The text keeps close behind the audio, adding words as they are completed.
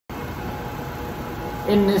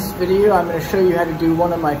In this video, I'm going to show you how to do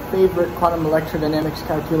one of my favorite quantum electrodynamics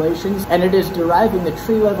calculations, and it is deriving the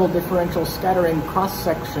tree-level differential scattering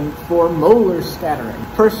cross-section for Molar scattering.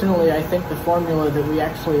 Personally, I think the formula that we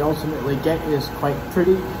actually ultimately get is quite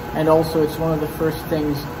pretty, and also it's one of the first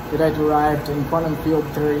things that I derived in quantum field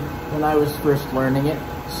theory when I was first learning it,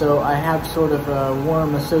 so I have sort of a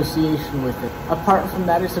warm association with it. Apart from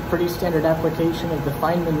that, it's a pretty standard application of the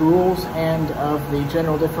Feynman rules and of the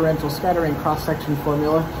general differential scattering cross-section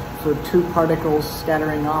formula for two particles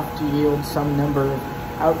scattering off to yield some number of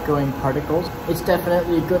outgoing particles. It's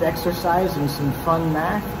definitely a good exercise and some fun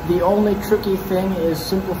math. The only tricky thing is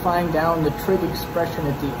simplifying down the trig expression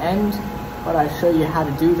at the end, but I show you how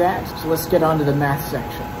to do that, so let's get on to the math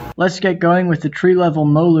section. Let's get going with the tree-level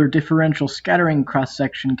Molar differential scattering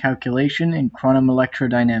cross-section calculation in quantum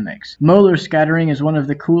electrodynamics. Molar scattering is one of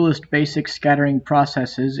the coolest basic scattering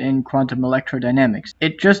processes in quantum electrodynamics.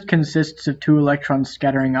 It just consists of two electrons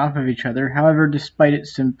scattering off of each other. However, despite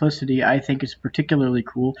its simplicity, I think it's particularly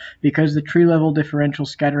cool because the tree-level differential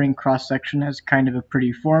scattering cross-section has kind of a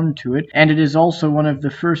pretty form to it, and it is also one of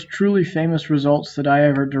the first truly famous results that I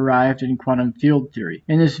ever derived in quantum field theory.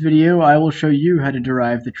 In this video, I will show you how to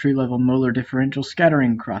derive the tree-level Molar differential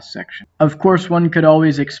scattering cross-section. Of course, one could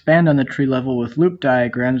always expand on the tree level with loop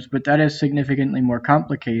diagrams, but that is significantly more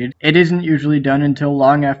complicated. It isn't usually done until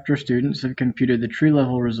long after students have computed the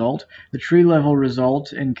tree-level result. The tree-level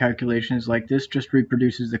result in calculations like this just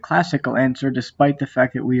reproduces the classical answer, despite the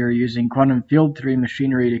fact that we are using quantum field theory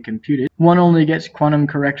machinery to compute it. One only gets quantum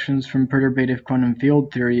corrections from perturbative quantum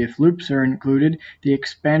field theory if loops are included. The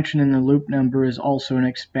expansion in the loop number is also an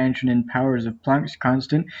expansion in powers of Planck's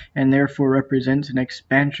constant, and therefore represents an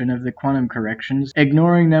expansion of the quantum corrections.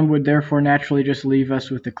 Ignoring them would therefore naturally just leave us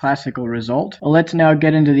with the classical result. Let's now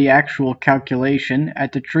get into the actual calculation.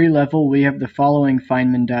 At the tree level, we have the following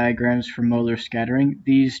Feynman diagrams for Molar scattering,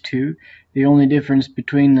 these two. The only difference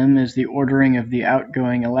between them is the ordering of the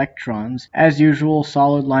outgoing electrons. As usual,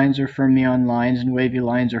 solid lines are fermion lines and wavy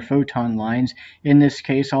lines are photon lines. In this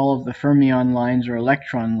case, all of the fermion lines are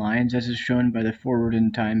electron lines, as is shown by the forward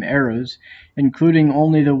in time arrows, including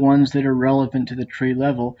only the ones that are relevant to the tree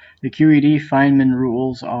level. The QED Feynman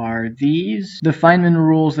rules are these. The Feynman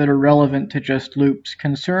rules that are relevant to just loops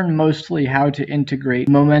concern mostly how to integrate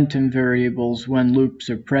momentum variables when loops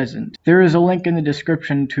are present. There is a link in the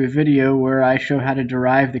description to a video where I show how to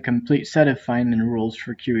derive the complete set of Feynman rules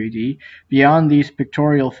for QED. Beyond these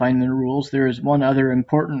pictorial Feynman rules, there is one other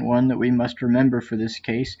important one that we must remember for this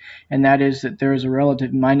case, and that is that there is a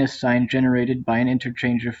relative minus sign generated by an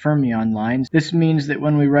interchange of fermion lines. This means that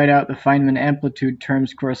when we write out the Feynman amplitude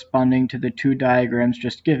terms corresponding to the two diagrams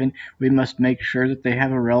just given, we must make sure that they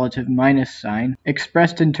have a relative minus sign.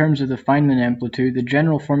 Expressed in terms of the Feynman amplitude, the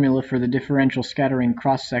general formula for the differential scattering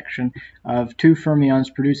cross-section of two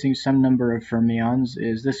fermions producing some number of fermions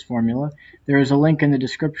is this formula. There is a link in the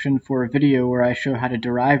description for a video where I show how to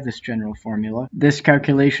derive this general formula. This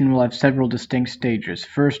calculation will have several distinct stages.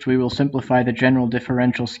 First, we will simplify the general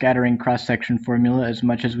differential scattering cross-section formula as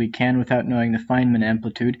much as we can without knowing the Feynman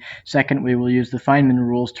amplitude. Second, we will use the Feynman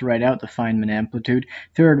rules to write out the Feynman amplitude.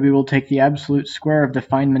 Third, we will take the absolute square of the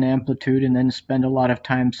Feynman amplitude and then spend a lot of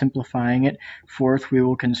time simplifying it. Fourth, we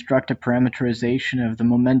will construct a parameterization of the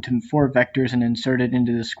momentum 4 vectors and insert it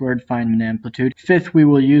into the squared Feynman amplitude. Fifth, we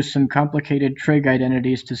will use some complicated trig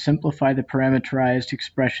identities to simplify the parameterized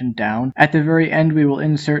expression down. At the very end, we will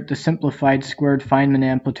insert the simplified squared Feynman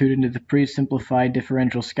amplitude into the pre-simplified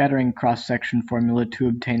differential scattering cross-section formula to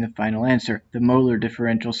obtain the final answer, the Molar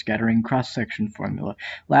differential scattering cross-section formula.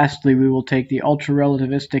 Lastly, we will take the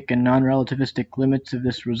ultra-relativistic and non-relativistic limits of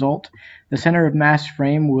this result. The center of mass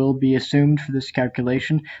frame will be assumed for this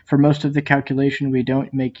calculation. For most of the calculation, we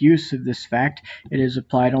don't make use of this fact. It is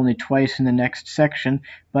applied only twice in the next section,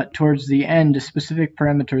 but towards the end, a specific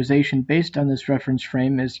parameterization based on this reference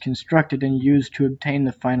frame is constructed and used to obtain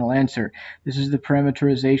the final answer. This is the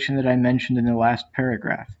parameterization that I mentioned in the last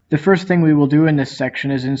paragraph. The first thing we will do in this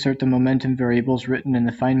section is insert the momentum variables written in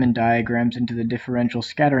the Feynman diagrams into the differential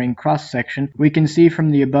scattering cross-section. We can see from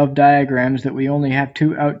the above diagrams that we only have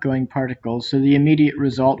two outgoing particles, so the immediate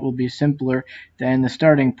result will be simpler than the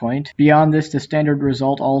starting point. Beyond this, the standard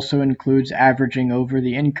result also includes averaging over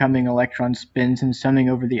the incoming electron spins and summing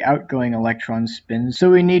over the outgoing electron spins,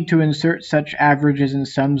 so we need to insert such averages and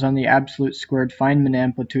sums on the absolute squared Feynman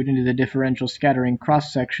amplitude into the differential scattering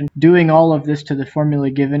cross-section. Doing all of this to the formula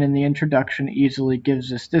given given in the introduction easily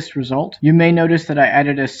gives us this result. You may notice that I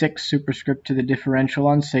added a 6 superscript to the differential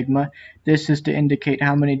on sigma. This is to indicate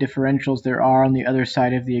how many differentials there are on the other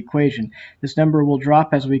side of the equation. This number will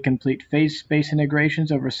drop as we complete phase space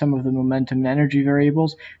integrations over some of the momentum and energy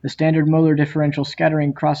variables. The standard Moller differential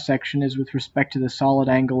scattering cross-section is with respect to the solid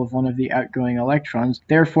angle of one of the outgoing electrons.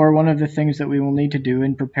 Therefore, one of the things that we will need to do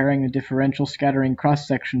in preparing the differential scattering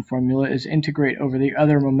cross-section formula is integrate over the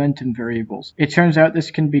other momentum variables. It turns out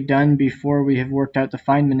this can be done before we have worked out the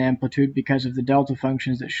Feynman amplitude because of the delta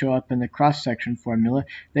functions that show up in the cross-section formula.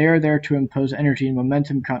 They are there to impose energy and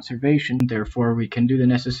momentum conservation. Therefore, we can do the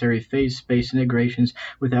necessary phase space integrations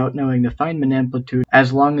without knowing the Feynman amplitude,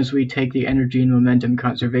 as long as we take the energy and momentum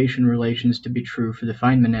conservation relations to be true for the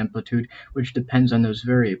Feynman amplitude, which depends on those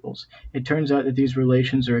variables. It turns out that these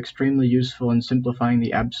relations are extremely useful in simplifying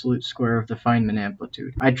the absolute square of the Feynman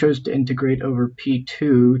amplitude. I chose to integrate over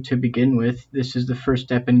P2 to begin with. This is the first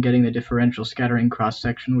step in getting the differential scattering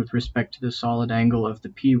cross-section with respect to the solid angle of the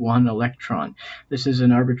P1 electron. This is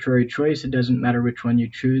an arbitrary choice. It doesn't matter which one you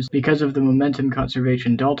choose. Because of the momentum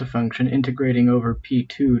conservation delta function, integrating over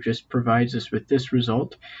P2 just provides us with this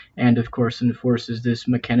result, and of course enforces this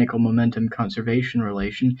mechanical momentum conservation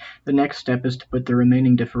relation. The next step is to put the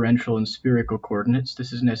remaining differential in spherical coordinates.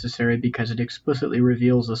 This is necessary because it explicitly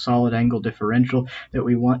reveals the solid angle differential that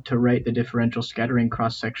we want to write the differential scattering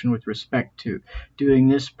cross-section with respect to. Doing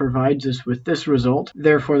this provides us with this result.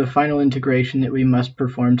 Therefore, the final integration that we must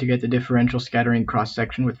perform to get the differential scattering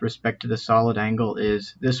cross-section with respect to the solid angle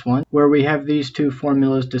is this one, where we have these two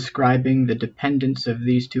formulas describing the dependence of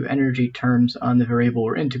these two energy terms on the variable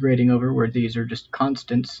we're integrating over, where these are just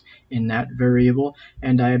constants in that variable,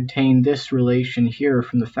 and I obtained this relation here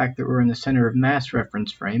from the fact that we're in the center of mass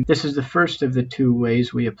reference frame. This is the first of the two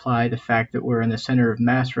ways we apply the fact that we're in the center of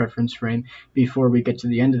mass reference frame before we get to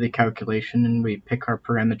the end of the calculation and we pick our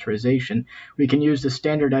parameterization. We can use the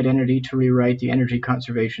standard identity to rewrite the energy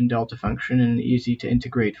conservation delta function in an easy to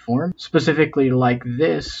integrate form, specifically like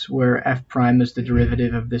this, where f prime is the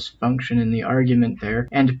derivative of this function in the argument there,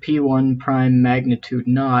 and p1 prime magnitude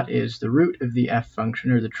naught is the root of the f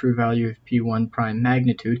function, or the true value of p1 prime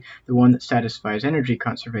magnitude, the one that satisfies energy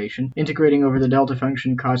conservation. Integrating over the delta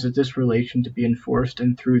function causes this relation to be enforced,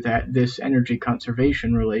 and through that, this energy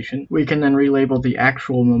conservation relation. We can then relabel the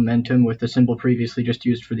actual momentum with the symbol previously just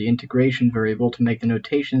used for the integration variable to make the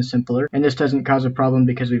notation simpler, and this doesn't cause a problem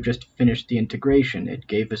because we've just finished the integration. It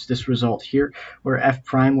gave us this result here, where f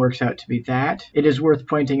prime works out to be that. It is worth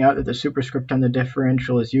pointing out that the superscript on the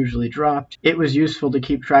differential is usually dropped. It was useful to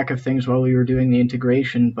keep track of things while we were doing the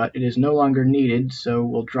integration, but it is no longer needed, so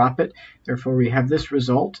we'll drop it. Therefore, we have this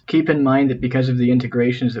result. Keep in mind that because of the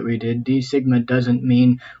integrations that we did, d sigma doesn't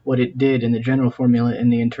mean what it did in the general formula in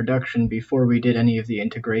the introduction before we did any of the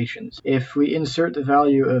integrations. If we insert the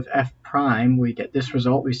value of f prime, we get this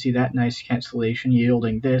result. We see that nice cancellation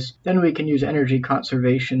yielding this. Then we can use energy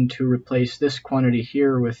conservation to replace this quantity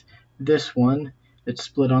here with this one that's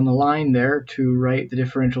split on the line there to write the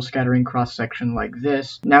differential scattering cross-section like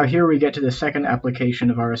this. Now here we get to the second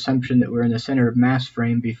application of our assumption that we're in the center of mass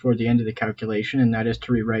frame before the end of the calculation, and that is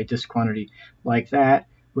to rewrite this quantity like that,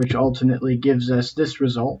 which ultimately gives us this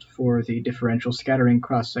result for the differential scattering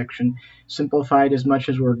cross-section, simplified as much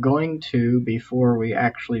as we're going to before we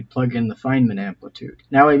actually plug in the Feynman amplitude.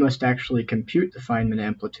 Now we must actually compute the Feynman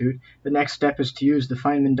amplitude. The next step is to use the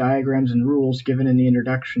Feynman diagrams and rules given in the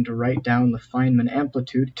introduction to write down the Feynman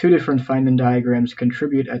amplitude. Two different Feynman diagrams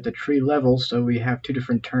contribute at the tree level, so we have two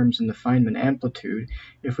different terms in the Feynman amplitude.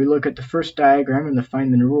 If we look at the first diagram and the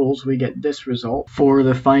Feynman rules, we get this result for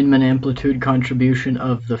the Feynman amplitude contribution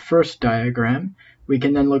of the first diagram. We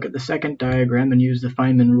can then look at the second diagram and use the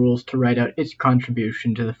Feynman rules to write out its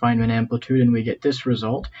contribution to the Feynman amplitude, and we get this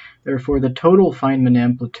result. Therefore, the total Feynman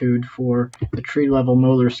amplitude for the tree-level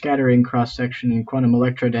molar scattering cross-section in quantum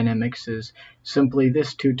electrodynamics is simply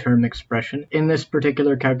this two-term expression. In this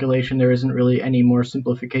particular calculation, there isn't really any more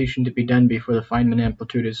simplification to be done before the Feynman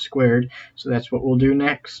amplitude is squared, so that's what we'll do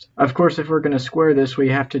next. Of course, if we're going to square this, we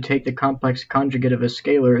have to take the complex conjugate of a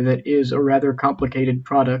scalar that is a rather complicated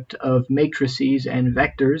product of matrices and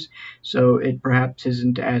vectors, so it perhaps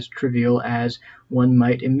isn't as trivial as one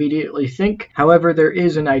might immediately think. However, there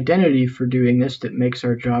is an identity for doing this that makes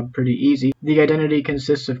our job pretty easy. The identity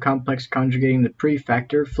consists of complex conjugating the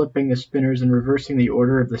prefactor, flipping the spinors, and reversing the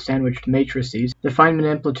order of the sandwiched matrices. The Feynman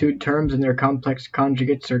amplitude terms and their complex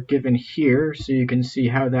conjugates are given here, so you can see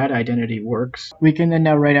how that identity works. We can then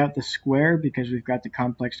now write out the square because we've got the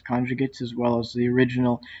complex conjugates as well as the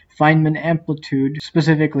original Feynman amplitude.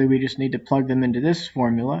 Specifically, we just need to plug them into this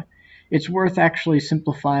formula. it's worth actually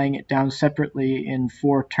simplifying it down separately in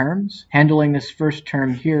 4 terms. Handling this first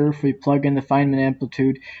term here, if we plug in the Feynman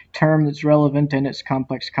amplitude term that's relevant and its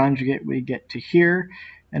complex conjugate, we get to here,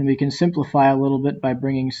 and we can simplify a little bit by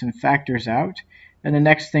bringing some factors out. And the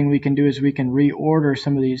next thing we can do is we can reorder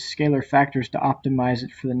some of these scalar factors to optimize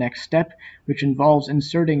it for the next step, which involves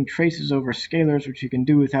inserting traces over scalars, which you can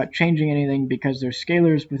do without changing anything because they're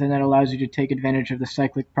scalars, but then that allows you to take advantage of the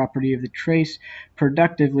cyclic property of the trace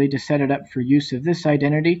productively to set it up for use of this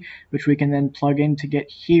identity, which we can then plug in to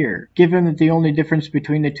get here. Given that the only difference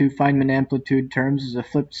between the two Feynman amplitude terms is a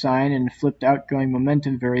flipped sign and flipped outgoing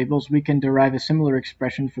momentum variables, we can derive a similar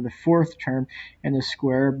expression for the 4th term in the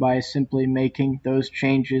square by simply making those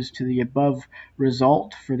changes to the above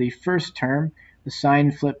result. For the first term, the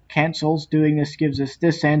sign flip cancels. Doing this gives us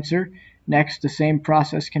this answer. Next, the same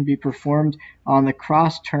process can be performed on the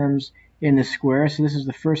cross terms in the square. So this is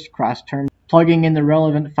the first cross term. Plugging in the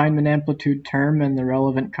relevant Feynman amplitude term and the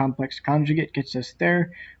relevant complex conjugate gets us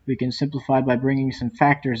there. We can simplify by bringing some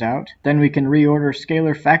factors out. Then we can reorder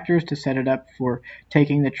scalar factors to set it up for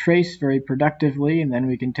taking the trace very productively, and then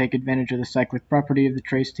we can take advantage of the cyclic property of the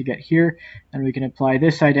trace to get here. And we can apply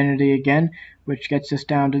this identity again, which gets us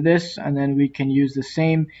down to this, and then we can use the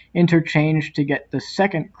same interchange to get the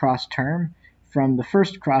second cross term from the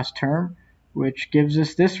first cross term, which gives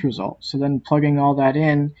us this result. So then plugging all that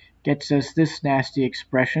in gets us this nasty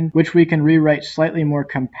expression, which we can rewrite slightly more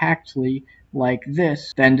compactly like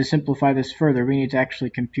this. Then to simplify this further, we need to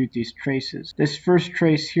actually compute these traces. This first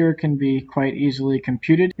trace here can be quite easily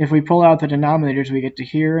computed. If we pull out the denominators, we get to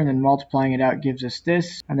here, and then multiplying it out gives us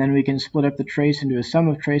this, and then we can split up the trace into a sum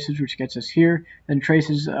of traces, which gets us here. Then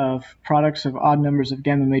traces of products of odd numbers of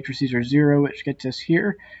gamma matrices are 0, which gets us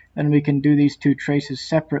here. Then we can do these two traces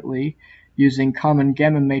separately using common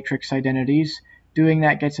gamma matrix identities. Doing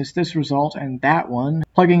that gets us this result and that one.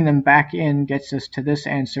 Plugging them back in gets us to this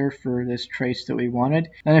answer for this trace that we wanted.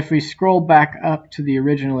 And if we scroll back up to the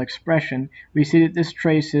original expression, we see that this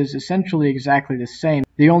trace is essentially exactly the same.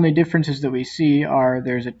 The only differences that we see are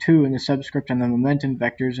there's a 2 in the subscript on the momentum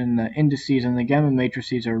vectors, and the indices and the gamma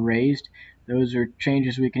matrices are raised. Those are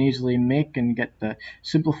changes we can easily make and get the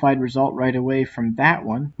simplified result right away from that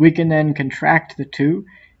one. We can then contract the 2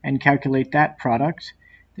 and calculate that product.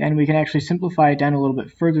 And we can actually simplify it down a little bit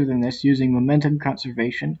further than this using momentum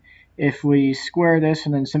conservation. If we square this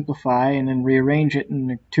and then simplify and then rearrange it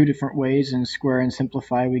in 2 different ways and square and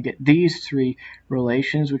simplify, we get these 3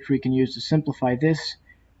 relations, which we can use to simplify this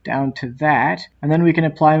down to that. And then we can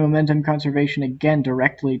apply momentum conservation again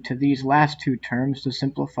directly to these last 2 terms to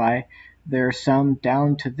simplify their sum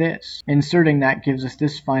down to this. Inserting that gives us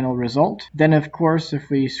this final result. Then, of course, if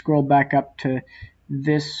we scroll back up to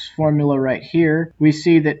this formula right here, we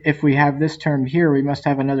see that if we have this term here, we must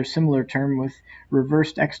have another similar term with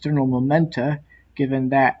reversed external momenta, given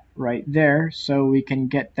that right there. So we can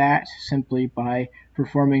get that simply by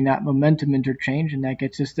performing that momentum interchange, and that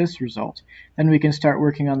gets us this result. Then we can start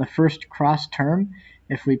working on the first cross term.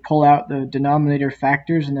 If we pull out the denominator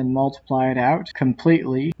factors and then multiply it out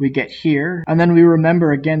completely, we get here. And then we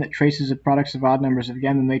remember again that traces of products of odd numbers of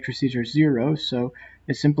gamma matrices are 0, so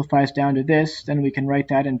it simplifies down to this. Then we can write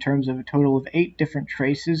that in terms of a total of 8 different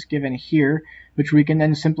traces given here, which we can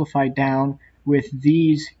then simplify down with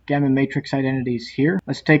these gamma matrix identities here.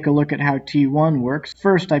 Let's take a look at how T1 works.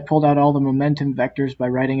 First, I pulled out all the momentum vectors by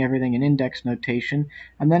writing everything in index notation,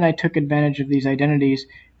 and then I took advantage of these identities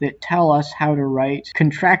that tell us how to write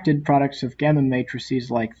contracted products of gamma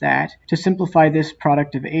matrices like that, to simplify this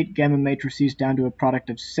product of 8 gamma matrices down to a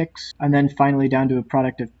product of 6, and then finally down to a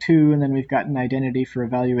product of 2, and then we've got an identity for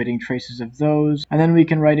evaluating traces of those, and then we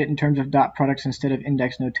can write it in terms of dot products instead of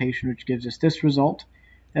index notation, which gives us this result.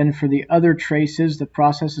 Then for the other traces, the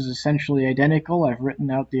process is essentially identical. I've written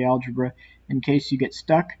out the algebra in case you get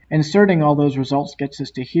stuck. Inserting all those results gets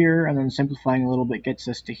us to here, and then simplifying a little bit gets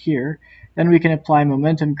us to here. Then we can apply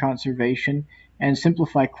momentum conservation and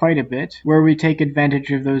simplify quite a bit, where we take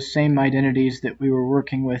advantage of those same identities that we were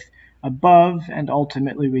working with above, and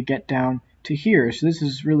ultimately we get down to here. So this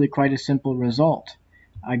is really quite a simple result.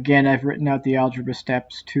 Again, I've written out the algebra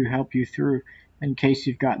steps to help you through in case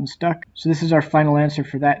you've gotten stuck. So this is our final answer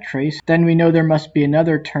for that trace. Then we know there must be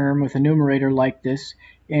another term with a numerator like this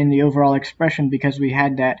in the overall expression because we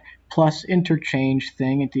had that plus interchange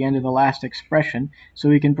thing at the end of the last expression. So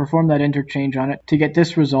we can perform that interchange on it to get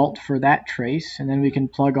this result for that trace, and then we can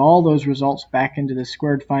plug all those results back into the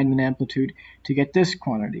squared Feynman amplitude to get this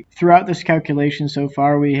quantity. Throughout this calculation so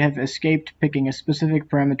far, we have escaped picking a specific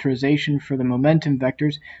parameterization for the momentum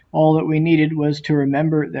vectors. All that we needed was to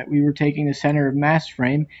remember that we were taking the center of mass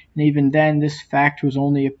frame, and even then this fact was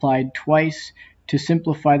only applied twice to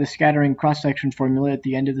simplify the scattering cross-section formula at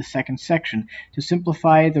the end of the second section. To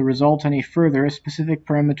simplify the result any further, a specific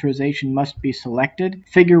parameterization must be selected.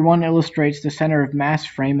 Figure 1 illustrates the center of mass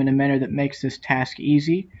frame in a manner that makes this task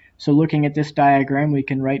easy. So looking at this diagram, we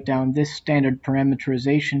can write down this standard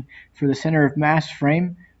parameterization for the center of mass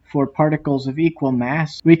frame for particles of equal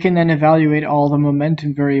mass. We can then evaluate all the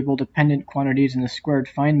momentum variable dependent quantities in the squared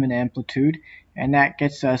Feynman amplitude, and that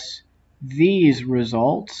gets us these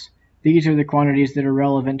results. These are the quantities that are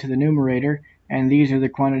relevant to the numerator, and these are the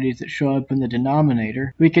quantities that show up in the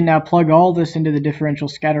denominator. We can now plug all this into the differential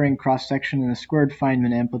scattering cross-section in the squared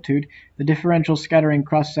Feynman amplitude. The differential scattering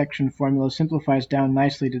cross-section formula simplifies down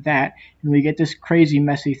nicely to that, and we get this crazy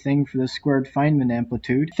messy thing for the squared Feynman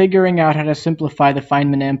amplitude. Figuring out how to simplify the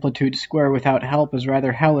Feynman amplitude square without help is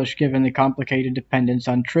rather hellish given the complicated dependence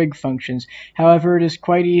on trig functions. However, it is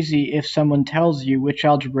quite easy if someone tells you which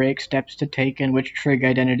algebraic steps to take and which trig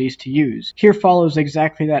identities to use. Here follows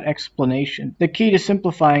exactly that explanation. The key to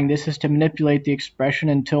simplifying this is to manipulate the expression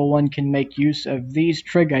until one can make use of these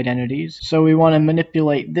trig identities. So we want to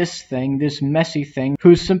manipulate this thing, this messy thing,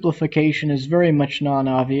 whose simplification is very much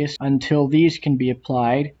non-obvious until these can be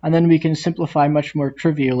applied, and then we can simplify much more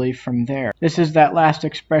trivially from there. This is that last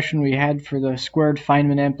expression we had for the squared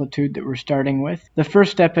Feynman amplitude that we're starting with. The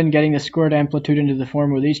first step in getting the squared amplitude into the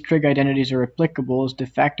form where these trig identities are applicable is to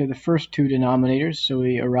factor the first two denominators, so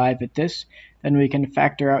we arrive at this. Then we can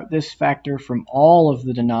factor out this factor from all of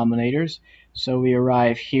the denominators, so we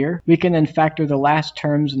arrive here. We can then factor the last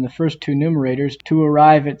terms in the first two numerators to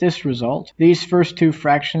arrive at this result. These first two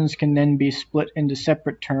fractions can then be split into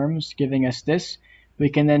separate terms, giving us this. We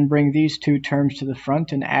can then bring these two terms to the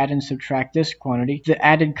front and add and subtract this quantity. The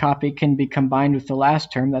added copy can be combined with the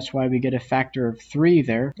last term, that's why we get a factor of 3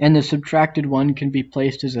 there, and the subtracted one can be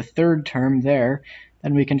placed as a third term there.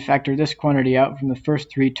 Then we can factor this quantity out from the first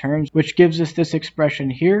three terms, which gives us this expression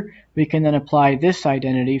here. We can then apply this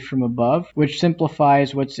identity from above, which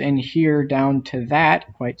simplifies what's in here down to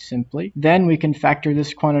that, quite simply. Then we can factor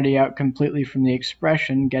this quantity out completely from the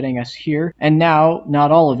expression, getting us here. And now, not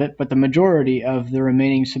all of it, but the majority of the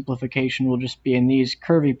remaining simplification will just be in these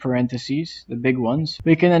curvy parentheses, the big ones.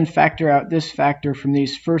 We can then factor out this factor from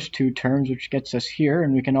these first two terms, which gets us here,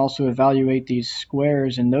 and we can also evaluate these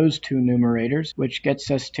squares in those two numerators, which gets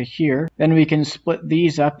us to here. Then we can split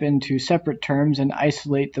these up into separate terms and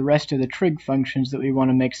isolate the rest of the trig functions that we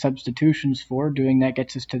want to make substitutions for. Doing that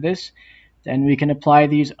gets us to this. Then we can apply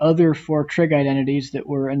these other 4 trig identities that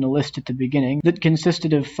were in the list at the beginning, that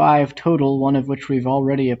consisted of 5 total, one of which we've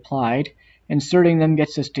already applied. Inserting them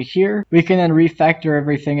gets us to here. We can then refactor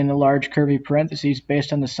everything in the large curvy parentheses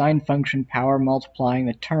based on the sine function power multiplying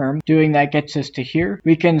the term. Doing that gets us to here.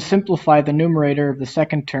 We can simplify the numerator of the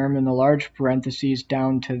second term in the large parentheses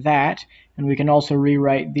down to that. And we can also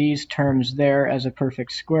rewrite these terms there as a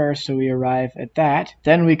perfect square, so we arrive at that.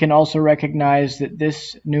 Then we can also recognize that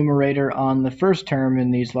this numerator on the first term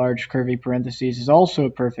in these large curvy parentheses is also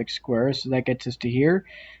a perfect square, so that gets us to here.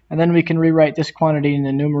 And then we can rewrite this quantity in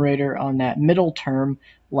the numerator on that middle term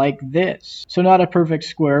like this. So not a perfect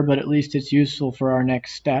square, but at least it's useful for our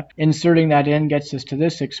next step. Inserting that in gets us to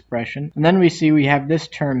this expression. And then we see we have this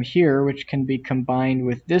term here, which can be combined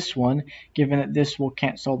with this one, given that this will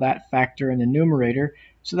cancel that factor in the numerator.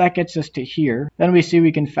 So that gets us to here. Then we see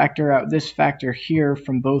we can factor out this factor here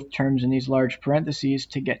from both terms in these large parentheses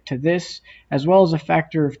to get to this, as well as a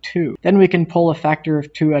factor of 2. Then we can pull a factor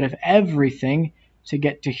of 2 out of everything to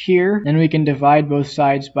get to here. Then we can divide both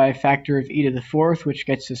sides by a factor of e to the 4th, which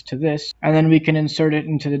gets us to this. And then we can insert it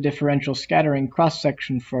into the differential scattering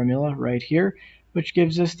cross-section formula right here, which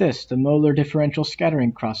gives us this, the Moller Differential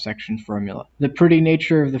scattering cross-section formula. The pretty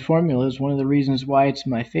nature of the formula is one of the reasons why it's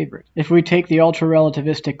my favorite. If we take the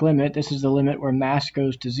ultra-relativistic limit, this is the limit where mass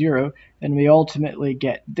goes to 0, then we ultimately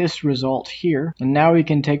get this result here, and now we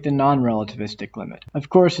can take the non-relativistic limit. Of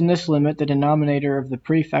course, in this limit, the denominator of the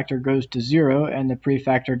prefactor goes to 0, and the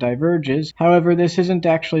prefactor diverges. However, this isn't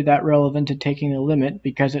actually that relevant to taking the limit,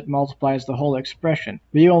 because it multiplies the whole expression.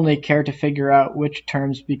 We only care to figure out which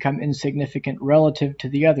terms become insignificant relative to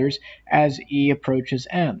the others as e approaches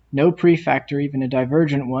m. No prefactor, even a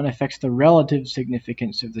divergent one, affects the relative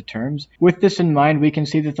significance of the terms. With this in mind, we can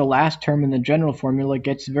see that the last term in the general formula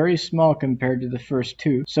gets very small compared to the first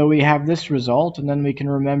two. So we have this result, and then we can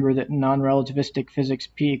remember that in non-relativistic physics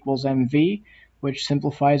p equals mv, which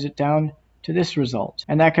simplifies it down to this result.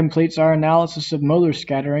 And that completes our analysis of Molar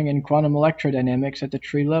scattering in quantum electrodynamics at the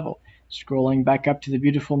tree level. Scrolling back up to the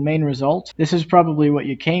beautiful main result, this is probably what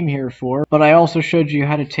you came here for, but I also showed you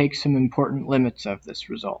how to take some important limits of this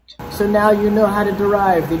result. So now you know how to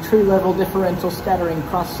derive the tree-level differential scattering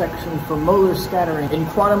cross-section for molar scattering in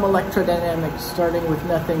quantum electrodynamics, starting with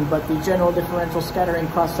nothing but the general differential scattering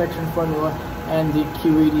cross-section formula and the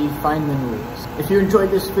QED Feynman rules. If you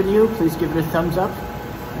enjoyed this video, please give it a thumbs up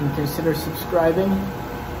and consider subscribing.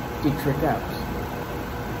 Dietrich out.